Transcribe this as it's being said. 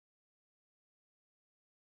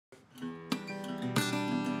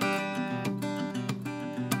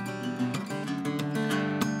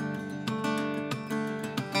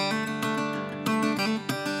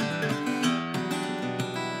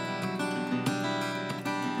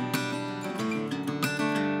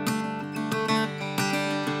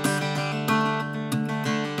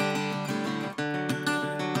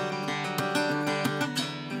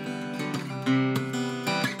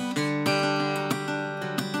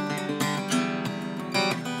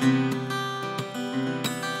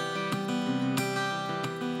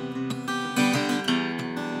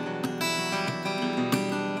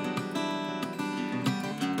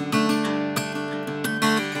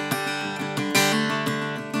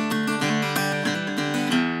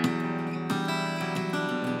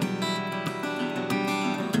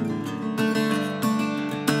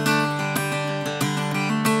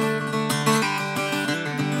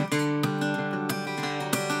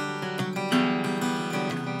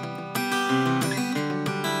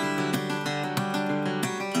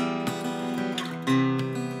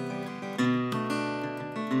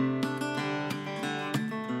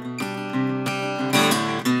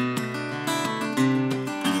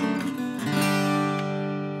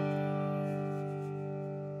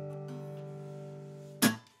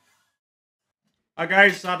Hi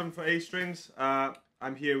guys, it's Adam for A Strings.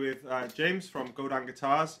 I'm here with James from Godin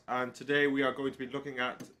Guitars, and today we are going to be looking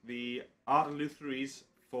at the Art Lutheries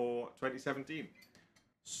for 2017.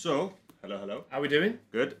 So, hello. How are we doing?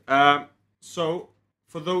 Good. So,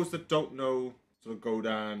 for those that don't know sort of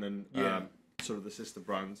Godin and sort of the sister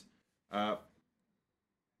brands,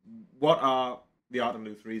 what are the Art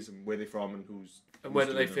Lutheries and where they're from and where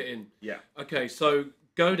do they fit in? Yeah. Okay, so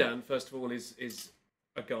Godin, first of all, is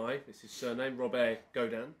a guy. This is his surname, Robert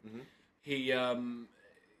Godin. Mm-hmm. He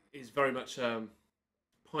is very much a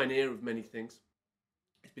pioneer of many things.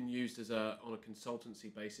 He's been used as on a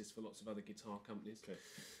consultancy basis for lots of other guitar companies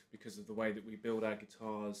because of the way that we build our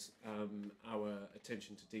guitars, our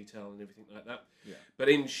attention to detail and everything like that. Yeah. But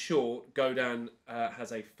in short, Godin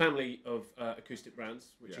has a family of acoustic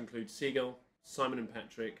brands, which include Seagull, Simon &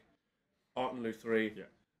 Patrick, Art Lutherie,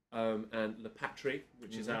 and Le Patrie,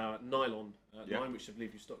 which is our nylon line, which I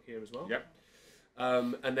believe you stock here as well. Yep.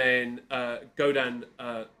 And then Godin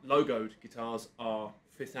logoed guitars are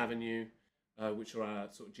Fifth Avenue, which are our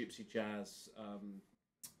sort of gypsy jazz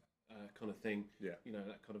kind of thing. Yeah. You know,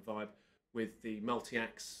 that kind of vibe. With the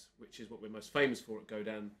multi-axe, which is what we're most famous for at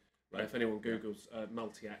Godin. Right. If anyone Googles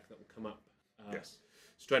multi-axe, that will come up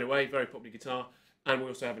straight away. Very popular guitar. And we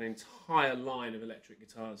also have an entire line of electric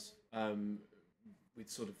guitars with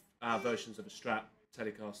sort of our versions of a Strat,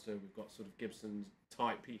 Telecaster. We've got sort of Gibson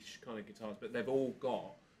type-ish kind of guitars, but they've all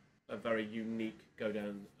got a very unique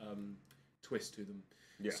Godin twist to them.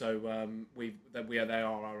 Yeah. So they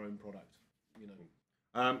are our own product, you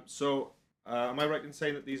know. So am I right in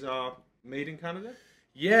saying that these are made in Canada?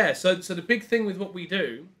 Yeah. So the big thing with what we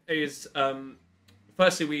do is,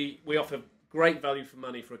 firstly, we offer great value for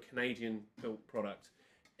money for a Canadian-built product.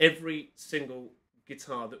 Every single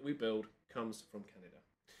guitar that we build comes from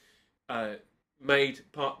Canada. Made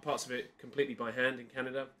parts of it completely by hand in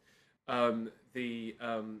Canada. We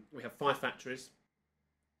have 5 factories,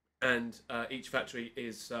 and each factory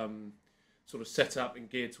is sort of set up and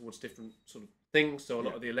geared towards different sort of things. So a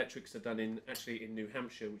lot of the electrics are done in New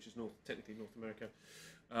Hampshire, which is technically North America.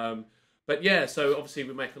 But yeah, so obviously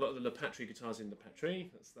we make a lot of the Le Patrie guitars in Le Patrie.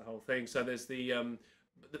 That's the whole thing. So there's the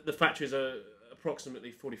factories are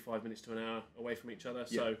approximately 45 minutes to an hour away from each other.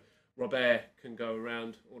 So Robert can go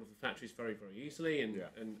around all of the factories very, very easily, and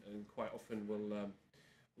quite often will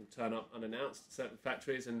turn up unannounced at certain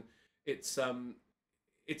factories, and it's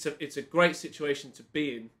a great situation to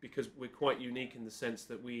be in because we're quite unique in the sense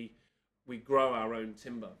that we grow our own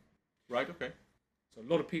timber. Right. Okay. So a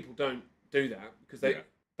lot of people don't do that because they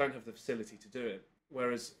don't have the facility to do it.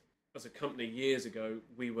 Whereas as a company years ago,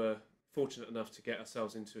 we were fortunate enough to get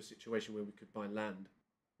ourselves into a situation where we could buy land.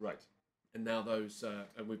 Right. And now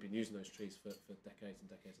and we've been using those trees for decades and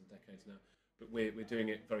decades and decades now. But we're doing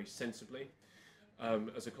it very sensibly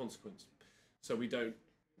as a consequence. So we don't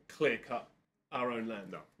clear cut our own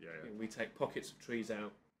land. No. We take pockets of trees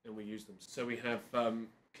out and we use them. So we have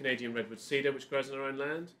Canadian redwood cedar, which grows on our own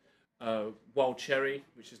land. Wild cherry,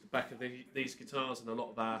 which is the back of these guitars, and a lot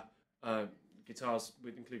of our guitars,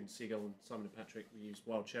 including Seagull and Simon & Patrick, we use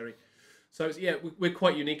wild cherry. So we're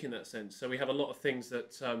quite unique in that sense. So we have a lot of things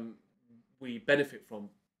that we benefit from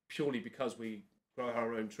purely because we grow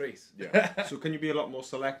our own trees. Yeah. So can you be a lot more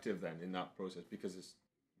selective then in that process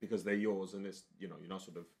because they're yours and it's you're not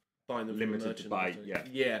sort of buying them limited to buy.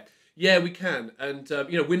 Yeah, we can, and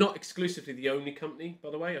we're not exclusively the only company. By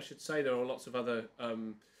the way, I should say there are lots of other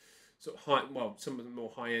sort of some of the more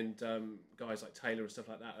high-end guys like Taylor and stuff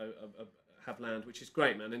like that have land, which is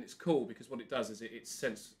great, man, and it's cool because what it does is it's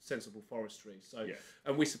sensible forestry. So,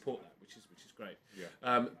 and we support that, which is great.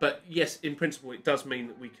 Yeah. But yes, in principle, it does mean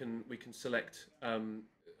that we can select.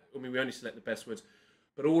 We only select the best woods,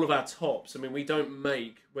 but all of our tops. I mean, we don't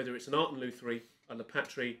make whether it's an Art Lutherie, a Le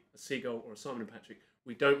Patrie, a Seagull, or a Simon & Patrick.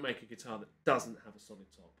 We don't make a guitar that doesn't have a solid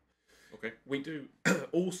top. Okay. We do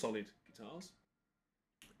all solid guitars,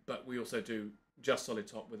 but we also do just solid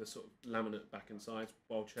top with a sort of laminate back and sides,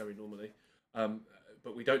 wild cherry normally.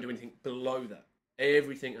 But we don't do anything below that.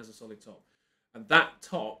 Everything has a solid top, and that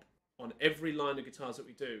top on every line of guitars that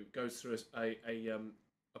we do goes through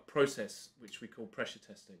a process which we call pressure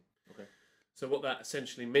testing. Okay. So what that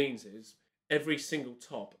essentially means is every single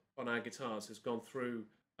top on our guitars has gone through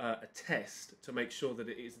a test to make sure that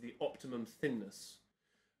it is the optimum thinness,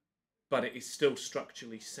 but it is still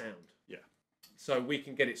structurally sound. Yeah. So we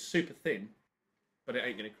can get it super thin, but it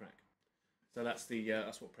ain't going to crack. So that's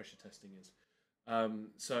what pressure testing is.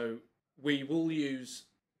 So we will use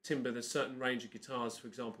timber. There's certain range of guitars, for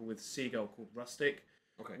example, with Seagull called Rustic,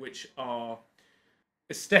 which are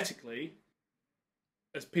aesthetically,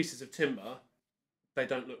 as pieces of timber, they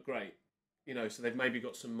don't look great. you know, so they've maybe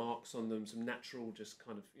got some marks on them, some natural, just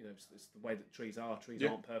kind of, you know, it's the way that trees are. Trees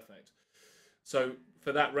aren't perfect. So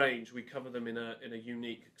for that range, we cover them in a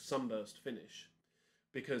unique sunburst finish,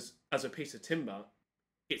 because as a piece of timber,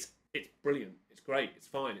 it's brilliant, it's great, it's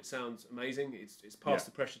fine, it sounds amazing, it's passed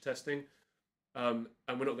the pressure testing, and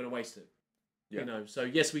we're not going to waste it. You know, so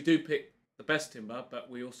yes, we do pick the best timber, but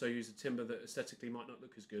we also use a timber that aesthetically might not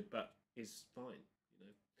look as good, but is fine. You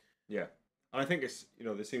know. Yeah, and I think it's, you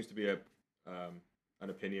know, there seems to be an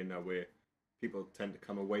opinion now where people tend to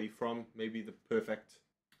come away from maybe the perfect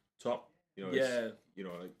top. You know, you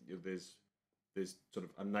know, like, there's sort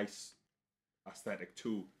of a nice aesthetic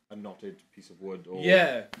to a knotted piece of wood, or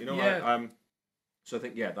you know, so I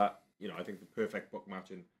think that, you know, I think the perfect book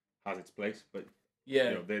matching has its place, but you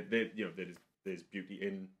know, there's beauty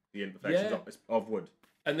in the imperfections of wood,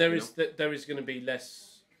 and there is going to be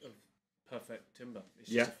less of perfect timber. It's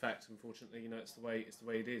just a fact, unfortunately. You know, it's the way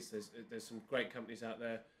it is. There's some great companies out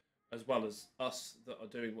there, as well as us, that are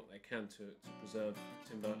doing what they can to preserve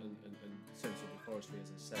timber and sensible forestry,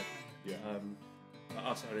 as I said. Yeah. But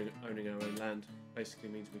us owning our own land basically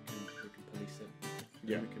means we can police it.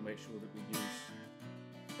 Yeah. And we can make sure that we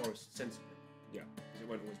use forest sensibly. Yeah. Because it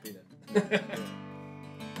won't always be there.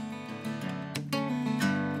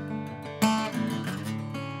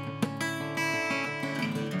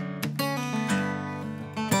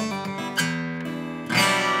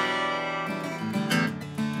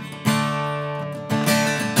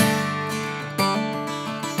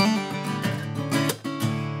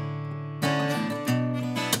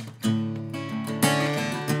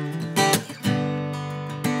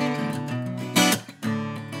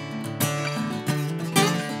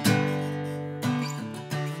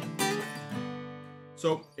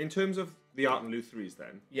 So, in terms of the Art and Lutheries,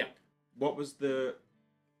 then, what was the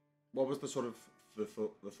sort of the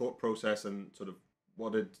thought process, and sort of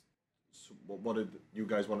what did you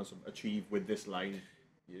guys want to sort of achieve with this line,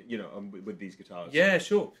 you know, with these guitars? Yeah,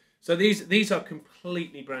 sure. So these are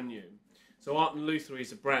completely brand new. So Art and Lutherie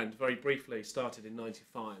is a brand, very briefly, started in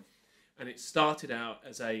 '95, and it started out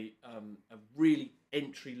as a really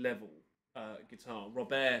entry level guitar.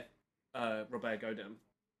 Robert Godin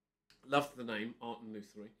loved the name Art and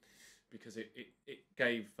Lutherie because it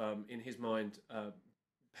gave, in his mind,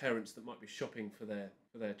 parents that might be shopping for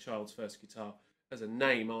their child's first guitar, as a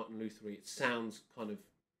name, Art and Lutherie, it sounds kind of,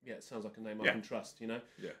 it sounds like a name I can trust, you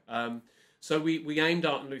know. So we aimed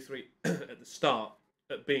Art and Lutherie at the start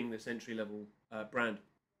at being this entry level brand.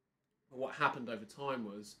 But what happened over time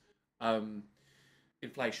was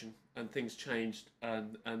inflation, and things changed,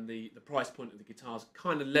 and the price point of the guitars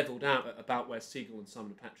kind of leveled out at about where Siegel and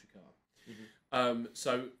Simon & Patrick are.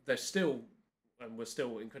 So they're still, and we're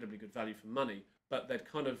still incredibly good value for money, but they'd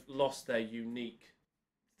kind of lost their unique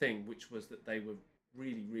thing, which was that they were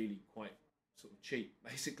really, really quite sort of cheap,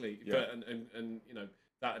 basically. But, and you know,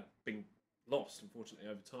 that had been lost, unfortunately,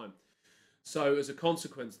 over time. So as a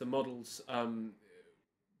consequence, the models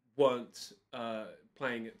weren't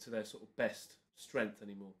playing it to their sort of best strength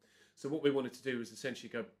anymore. So what we wanted to do was essentially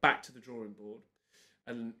go back to the drawing board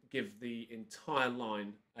and give the entire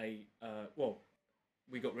line a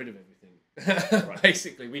we got rid of everything.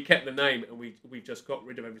 Basically, we kept the name, and we've just got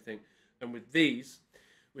rid of everything. And with these,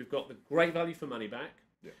 we've got the great value for money back.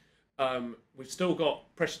 We've still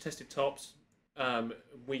got pressure tested tops.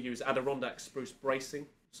 We use Adirondack spruce bracing,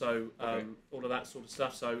 so all of that sort of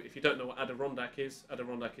stuff. So if you don't know what Adirondack is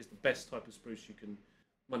the best type of spruce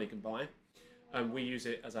money can buy. And we use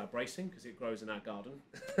it as our bracing because it grows in our garden.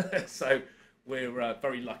 So we're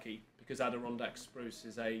very lucky, because Adirondack spruce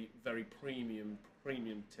is a very premium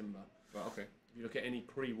timber. Right, okay. If you look at any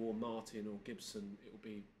pre-war Martin or Gibson, it will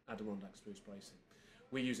be Adirondack spruce bracing.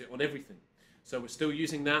 We use it on everything. So we're still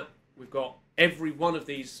using that. We've got every one of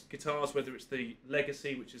these guitars, whether it's the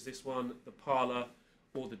Legacy, which is this one, the Parlor,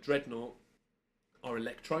 or the Dreadnought, are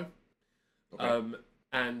electro. Okay.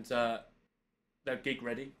 And they're gig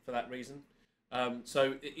ready for that reason.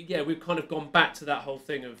 So we've kind of gone back to that whole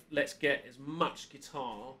thing of let's get as much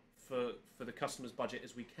guitar for the customer's budget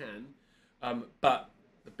as we can. But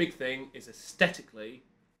the big thing is aesthetically,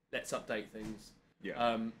 let's update things.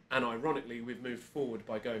 And ironically, we've moved forward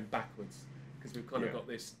by going backwards, because we've kind of got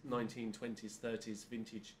this 1920s, 30s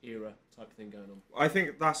vintage era type thing going on. I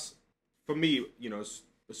think that's, for me, you know, as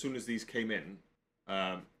soon as these came in,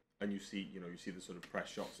 and you see the sort of press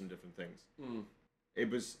shots and different things, it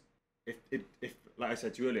was, if like I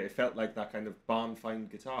said to you earlier, it felt like that kind of barn find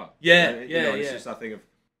guitar. It's just that thing of,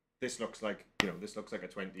 this looks like a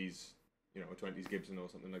 20s, you know, a 20s Gibson or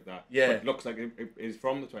something like that. But it looks like it is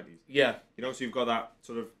from the 20s. You know, so you've got that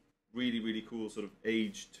sort of really, really cool sort of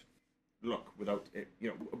aged look without it,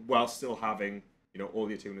 while still having, all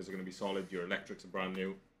your tuners are going to be solid. Your electrics are brand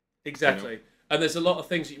new. Exactly. And there's a lot of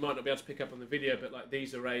things that you might not be able to pick up on the video, but like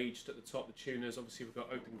these are aged at the top. The tuners, obviously, we've got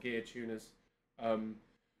open gear tuners,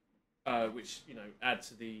 which add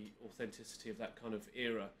to the authenticity of that kind of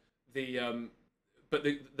era. But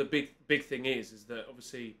the big thing is that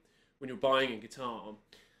obviously when you're buying a guitar,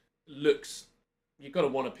 looks, you've got to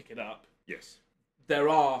want to pick it up. Yes. There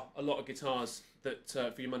are a lot of guitars that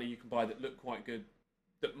for your money you can buy that look quite good,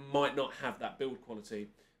 that might not have that build quality.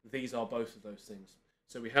 These are both of those things.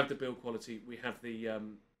 So we have the build quality, we have the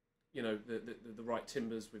the right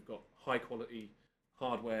timbers, we've got high quality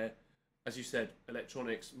hardware, as you said,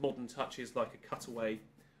 electronics, modern touches like a cutaway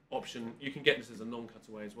option. You can get this as a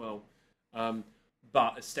non-cutaway as well,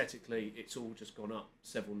 but aesthetically, it's all just gone up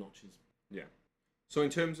several notches. Yeah. So in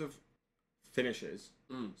terms of finishes,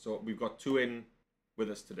 so we've got two in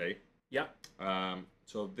with us today. Yeah.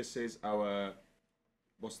 So this is our,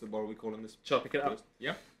 what are we calling this? Shall I pick it up?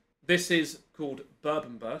 Yeah. This is called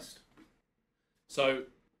Bourbon Burst. So,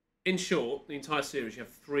 in short, the entire series, you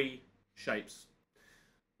have 3 shapes.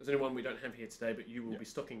 There's only one we don't have here today, but you will be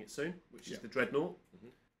stocking it soon, which is the Dreadnought.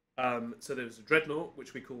 So there's a Dreadnought,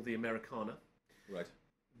 which we call the Americana. Right.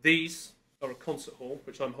 These are a concert hall,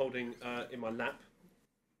 which I'm holding in my lap,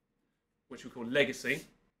 which we call Legacy.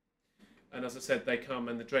 And as I said, they come,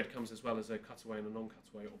 and the Dread comes as well as a cutaway and a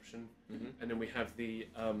non-cutaway option. And then we have the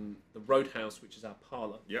Roadhouse, which is our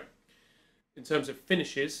parlour. Yep. In terms of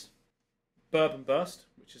finishes, Bourbon Burst,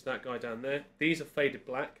 which is that guy down there. These are faded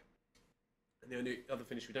black. And the only other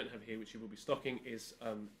finish we don't have here, which you will be stocking, is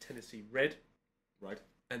Tennessee Red. Right.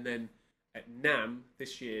 And then at NAMM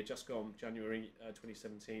this year, just gone, January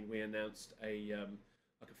 2017, we announced a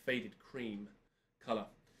like a faded cream colour.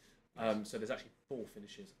 So there's actually 4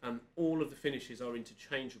 finishes, and all of the finishes are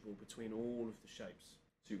interchangeable between all of the shapes.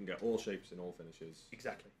 So you can get all shapes in all finishes.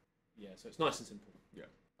 Exactly. Yeah, so it's nice and simple. Yeah.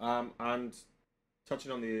 And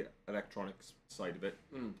touching on the electronics side of it,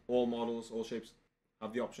 all models, all shapes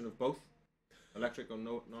have the option of both electric or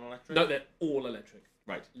non-electric? No, they're all electric.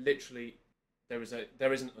 Right. Literally, there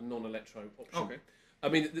isn't a non-electro option. Okay. I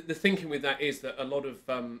mean, the thinking with that is that a lot of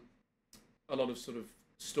sort of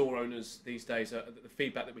store owners these days, the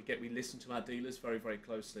feedback that we get, we listen to our dealers very, very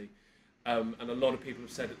closely, and a lot of people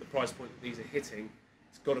have said at the price point that these are hitting,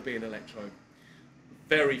 it's got to be an electro.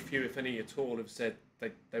 Very few, if any at all, have said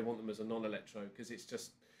they want them as a non-electro, because it's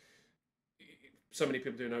just so many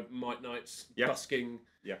people doing mic nights, busking,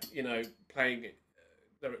 playing.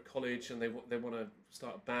 They're at college and they want to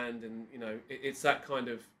start a band, and it's that kind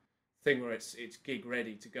of thing where it's gig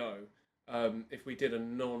ready to go. If we did a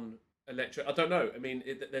non-electric, I don't know. I mean,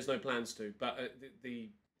 there's no plans to, but the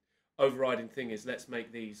overriding thing is let's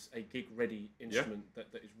make these a gig ready instrument that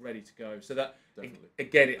is ready to go. So that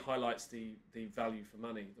again, it highlights the value for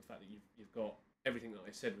money, the fact that you've got everything that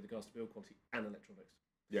I said with regards to build quality and electronics.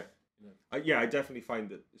 Yeah. I definitely find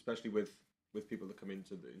that, especially with people that come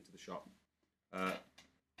into the shop,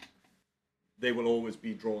 they will always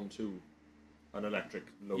be drawn to an electric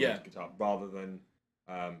loaded guitar rather than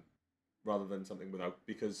something without,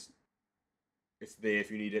 because it's there if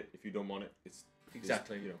you need it. If you don't want it, it's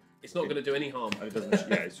it's not going to do any harm. And it doesn't.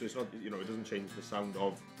 So it's not. It doesn't change the sound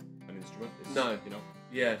of an instrument. It's,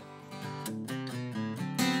 Yeah.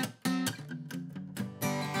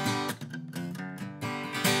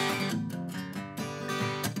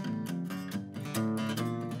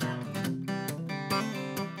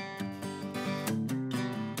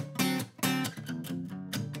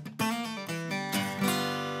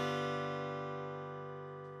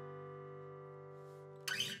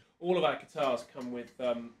 All of our guitars come with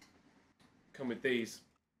these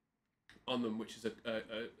on them, which is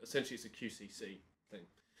essentially it's a QCC thing.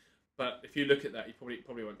 But if you look at that, you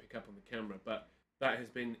probably won't pick up on the camera, but that has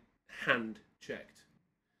been hand checked.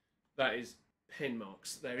 That is pen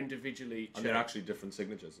marks. They're individually checked. And they're actually different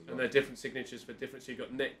signatures as well. And they're different signatures for different. So you've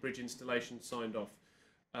got neck bridge installation signed off.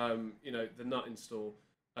 The nut install,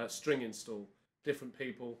 string install, different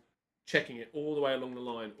people checking it all the way along the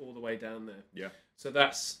line, all the way down there. Yeah. So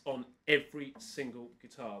that's on every single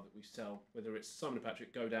guitar that we sell, whether it's Simon &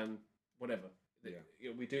 Patrick, Godin, whatever.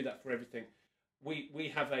 Yeah. We do that for everything.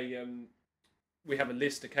 We have a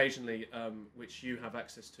list occasionally, which you have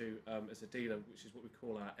access to as a dealer, which is what we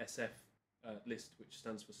call our SF list, which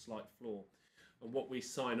stands for slight flaw. And what we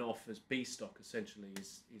sign off as B stock essentially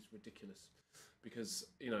is ridiculous, because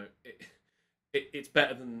it's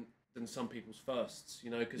better than some people's firsts,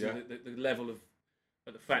 because the level of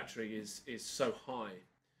at the factory is so high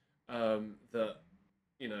that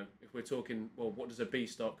if we're talking, well, what does a B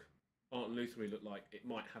stock Art Lutherie look like? It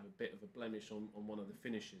might have a bit of a blemish on one of the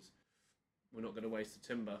finishes, we're not going to waste the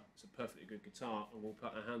timber. It's a perfectly good guitar, and we'll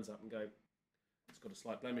put our hands up and go, it's got a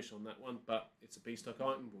slight blemish on that one, but it's a B-stock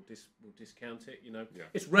item. We'll discount it. You know,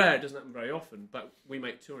 it's rare. It doesn't happen very often, but we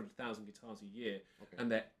make 200,000 guitars a year,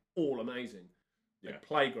 and they're all amazing. They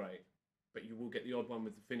play great, but you will get the odd one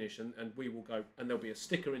with the finish, and we will go, and there'll be a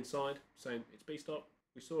sticker inside saying it's B-stock.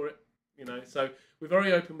 We saw it. You know, so we're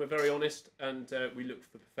very open, we're very honest, and we look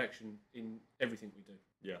for perfection in everything we do.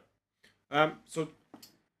 Yeah. So,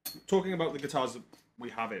 talking about the guitars that we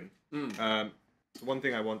have in, the one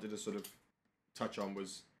thing I wanted to sort of touch on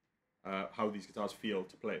was how these guitars feel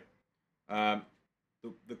to play.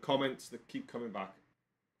 The comments that keep coming back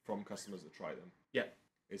from customers that try them,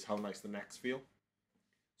 is how nice the necks feel.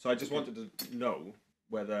 So I just wanted to know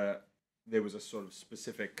whether there was a sort of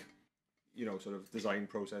specific, you know, sort of design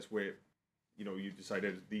process where, you know, you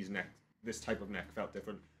decided this type of neck felt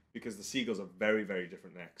different, because the Seagulls are very, very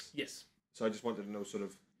different necks. Yes. So I just wanted to know sort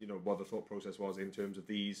of, you know, what the thought process was in terms of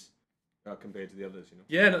these compared to the others, you know.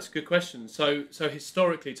 Yeah, that's a good question. So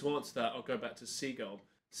historically, to answer that, I'll go back to Seagull.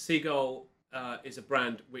 Seagull is a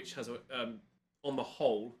brand which has a, on the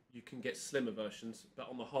whole, you can get slimmer versions, but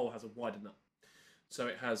on the whole has a wider nut. So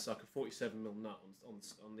it has like a 47mm nut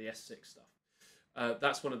on the S6 stuff.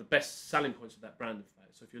 That's one of the best selling points of that brand, in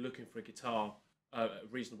fact. So if you're looking for a guitar at a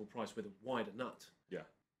reasonable price with a wider nut,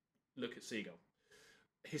 look at Seagull.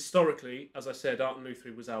 Historically, as I said, Art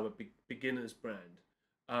Lutherie was our beginner's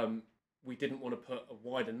brand. We didn't want to put a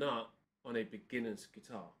wider nut on a beginner's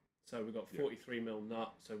guitar. So we've got 43mm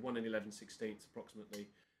nut, so 1 11/16 approximately.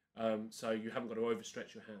 So you haven't got to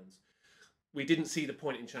overstretch your hands. We didn't see the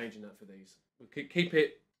point in changing that for these. We could keep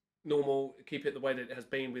it normal, keep it the way that it has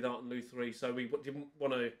been with Art Lutherie. So we didn't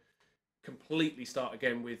want to completely start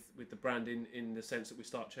again with the brand in the sense that we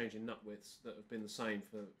start changing nut widths that have been the same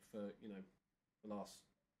for you know, the last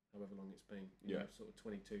however long it's been, you know, sort of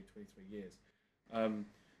 22, 23 years.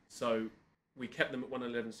 So we kept them at 1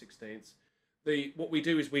 11/16. What we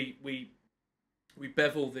do is we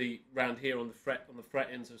bevel the round here on the fret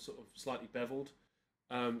ends are sort of slightly beveled.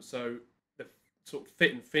 So the sort of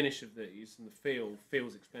fit and finish of these and the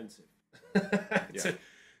feels expensive.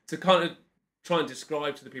 To kind of try and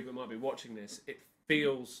describe to the people that might be watching this, it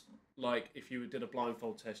feels like if you did a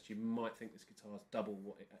blindfold test, you might think this guitar is double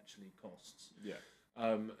what it actually costs. Yeah.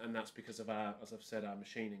 And that's because of our, as I've said, our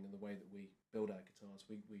machining and the way that we build our guitars.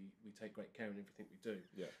 We take great care in everything we do.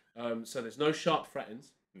 Yeah. So there's no sharp fret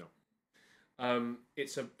ends. No.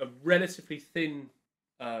 It's a relatively thin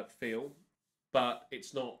feel, but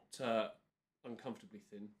it's not uncomfortably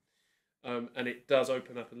thin. And it does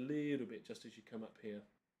open up a little bit just as you come up here.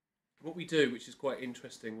 What we do, which is quite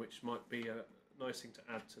interesting, which might be a nice thing to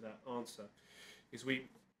add to that answer, is we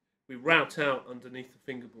route out underneath the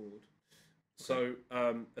fingerboard. So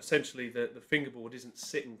essentially the fingerboard isn't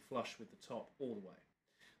sitting flush with the top all the way.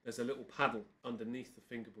 There's a little paddle underneath the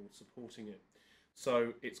fingerboard supporting it.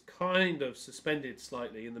 So it's kind of suspended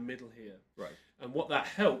slightly in the middle here. Right. And what that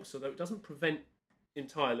helps, although it doesn't prevent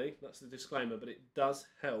entirely, that's the disclaimer, but it does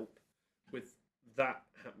help with that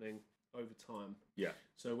happening over time. Yeah.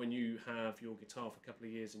 So when you have your guitar for a couple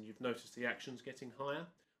of years and you've noticed the action's getting higher,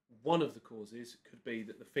 one of the causes could be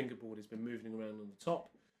that the fingerboard has been moving around on the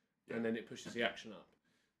top, and then it pushes the action up.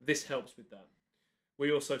 This helps with that.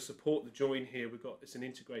 We also support the join here. It's an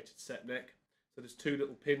integrated set neck. So there's two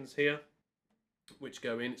little pins here which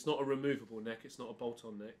go in. It's not a removable neck, it's not a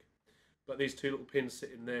bolt-on neck. But these two little pins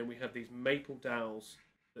sit in there, and we have these maple dowels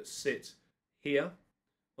that sit here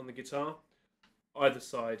on the guitar, either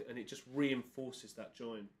side, and it just reinforces that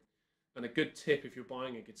join. And a good tip if you're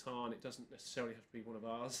buying a guitar, and it doesn't necessarily have to be one of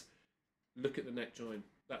ours, look at the neck join.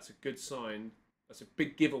 That's a good sign. That's a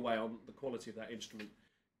big giveaway on the quality of that instrument.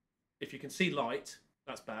 If you can see light,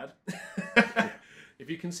 that's bad. If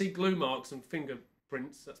you can see glue marks and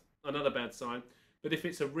fingerprints, that's another bad sign. But if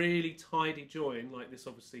it's a really tidy join, like this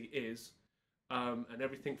obviously is, and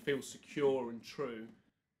everything feels secure and true,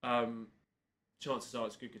 chances are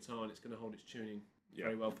it's a good guitar and it's going to hold its tuning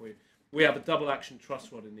very well for you. We have a double action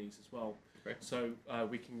truss rod in these as well. Okay. So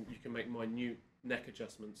you can make minute neck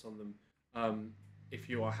adjustments on them. If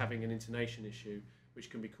you are having an intonation issue, which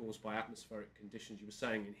can be caused by atmospheric conditions. You were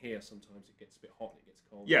saying in here sometimes it gets a bit hot and it gets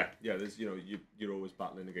cold. Yeah. There's you're always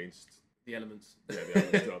battling against the elements. Yeah, the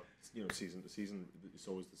elements. Season to season, it's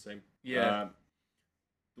always the same. Yeah.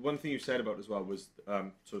 The one thing you said about as well was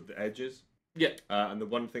sort of the edges. Yeah. And the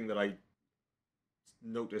one thing that I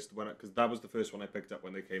noticed because that was the first one I picked up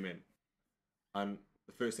when they came in, and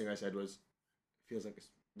the first thing I said was, it feels like it's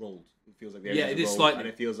rolled. It feels like the edges it is rolled, slightly, and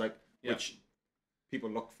it feels like which people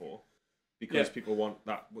look for because people want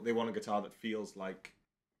that. They want a guitar that feels like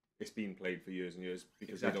it's been played for years and years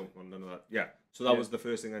because Exactly. they don't want none of that. Yeah. So that was the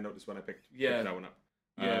first thing I noticed when I picked that one up.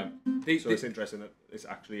 Yeah. So it's interesting that it's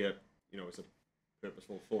actually it's a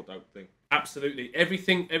purposeful, thought out thing. Absolutely.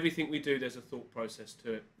 Everything we do, there's a thought process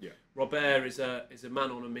to it. Yeah. Robert is a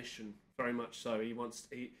man on a mission, very much so.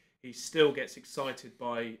 He still gets excited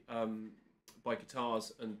by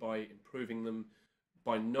guitars and by improving them.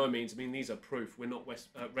 By no means, I mean, these are proof. We're not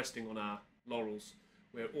resting on our laurels.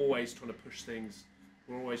 We're always trying to push things.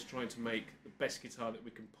 We're always trying to make the best guitar that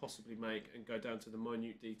we can possibly make and go down to the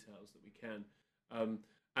minute details that we can.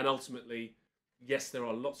 And ultimately, yes, there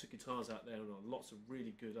are lots of guitars out there and there are lots of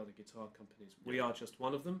really good other guitar companies. We are just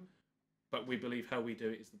one of them, but we believe how we do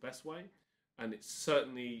it is the best way, and it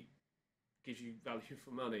certainly gives you value for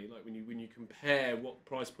money. Like when you compare what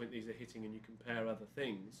price point these are hitting and you compare other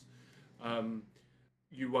things,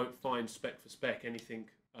 you won't find spec for spec anything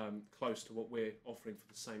close to what we're offering for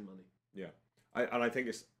the same money. Yeah, I think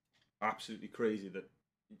it's absolutely crazy that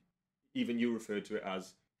even you referred to it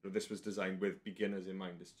as this was designed with beginners in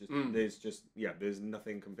mind. It's just there's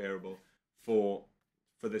nothing comparable for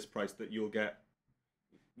this price that you'll get.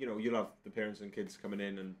 You'll have the parents and kids coming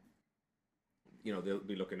in, and they'll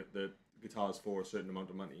be looking at the guitars for a certain amount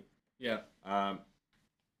of money. Yeah. And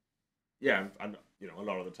a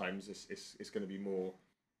lot of the times it's going to be more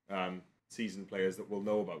seasoned players that will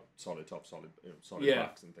know about solid top, solid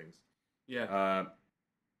backs and things. Yeah.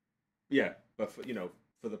 But for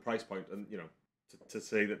the price point, and to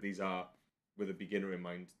say that these are with a beginner in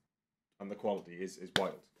mind, and the quality is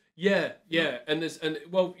wild. Yeah. And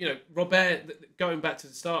Robert, going back to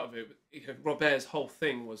the start of it, Robert's whole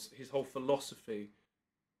thing was, his whole philosophy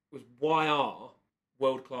was, why are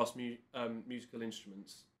world-class musical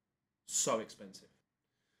instruments so expensive?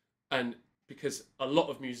 And because a lot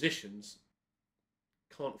of musicians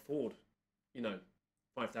can't afford,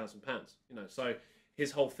 £5,000. So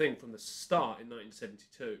his whole thing from the start in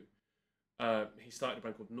 1972, he started a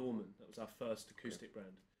brand called Norman. That was our first acoustic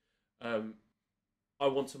brand. I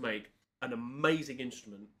want to make an amazing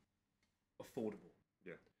instrument affordable.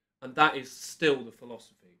 Yeah. And that is still the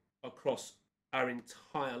philosophy across our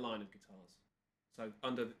entire line of guitars. So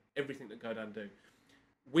under everything that Godin do,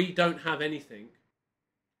 we don't have anything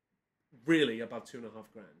really above £2,500.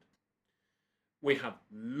 We have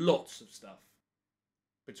lots of stuff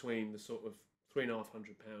between the sort of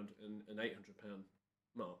 £3,500 and £800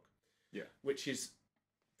 mark. Yeah. Which is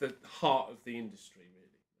the heart of the industry, really.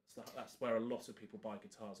 That's where a lot of people buy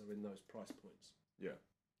guitars, are in those price points. Yeah.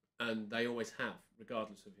 And they always have,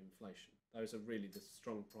 regardless of inflation. Those are really the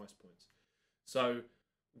strong price points. So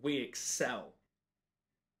we excel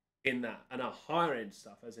in that, and our higher end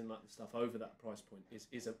stuff, as in like the stuff over that price point,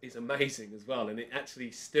 is amazing as well, and it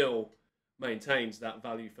actually still maintains that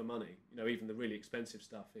value for money. Even the really expensive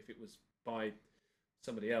stuff, if it was by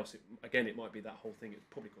somebody else, it might be that whole thing. It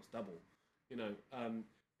probably costs double.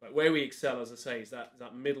 But where we excel, as I say, is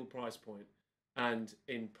that middle price point, and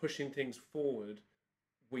in pushing things forward,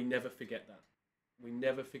 we never forget that. We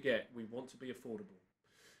never forget. We want to be affordable.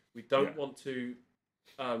 We don't want to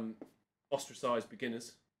ostracize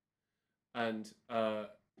beginners and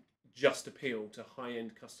just appeal to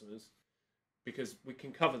high-end customers, because we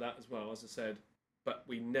can cover that as well, as I said, but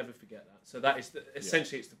we never forget that. So that is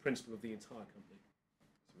essentially it's the principle of the entire company.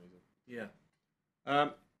 That's amazing. Yeah.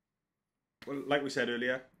 Well, like we said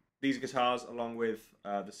earlier, these guitars, along with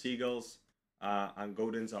the Seagulls and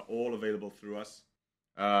Godins, are all available through us.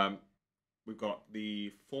 We've got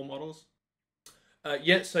the 4 models.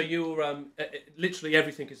 So you're literally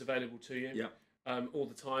everything is available to you. Yeah. All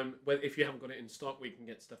the time. Well, if you haven't got it in stock, we can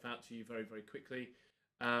get stuff out to you very, very quickly.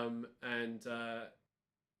 And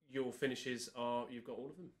your finishes you've got all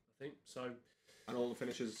of them, I think. So. And all the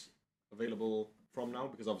finishes available from now,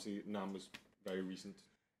 because obviously NAMM was very recent.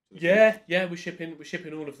 Yeah, we're shipping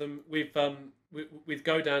all of them. With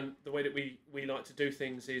Godin, the way that we like to do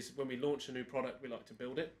things is, when we launch a new product, we like to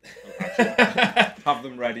build it. Have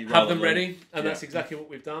them ready. And that's exactly what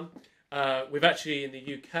we've done. We've actually, in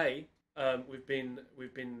the UK, we've been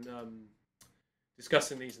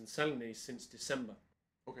discussing these and selling these since December.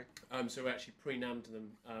 Okay. So we actually pre-nammed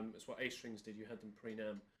them. That's what A-Strings did. You had them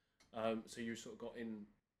pre-nam. So you sort of got in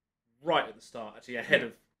right at the start, actually ahead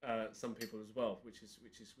of some people as well, which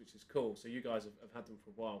is cool. So you guys have had them for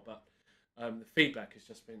a while, but the feedback has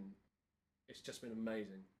just been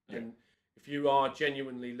amazing. Yeah. And if you are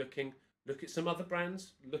genuinely looking, look at some other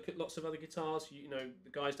brands, look at lots of other guitars.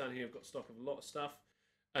 The guys down here have got stock of a lot of stuff,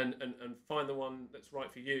 and find the one that's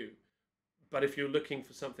right for you. But if you're looking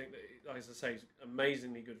for something that, as I say, is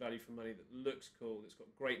amazingly good value for money, that looks cool, it's got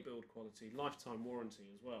great build quality, lifetime warranty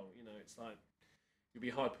as well. It's like, you'll be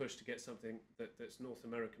hard pushed to get something that's North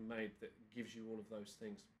American made that gives you all of those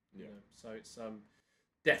things. Yeah. You know? So it's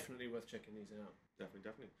definitely worth checking these out.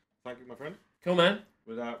 Definitely. Thank you, my friend. Cool, man.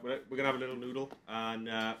 We're gonna have a little noodle, and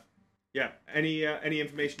yeah, any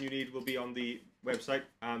information you need will be on the website,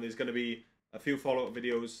 and there's gonna be a few follow-up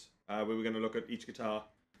videos where we're gonna look at each guitar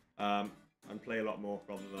and play a lot more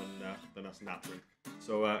rather than us nattering.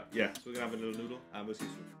 So yeah, so we're gonna have a little noodle, and we'll see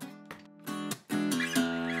you soon.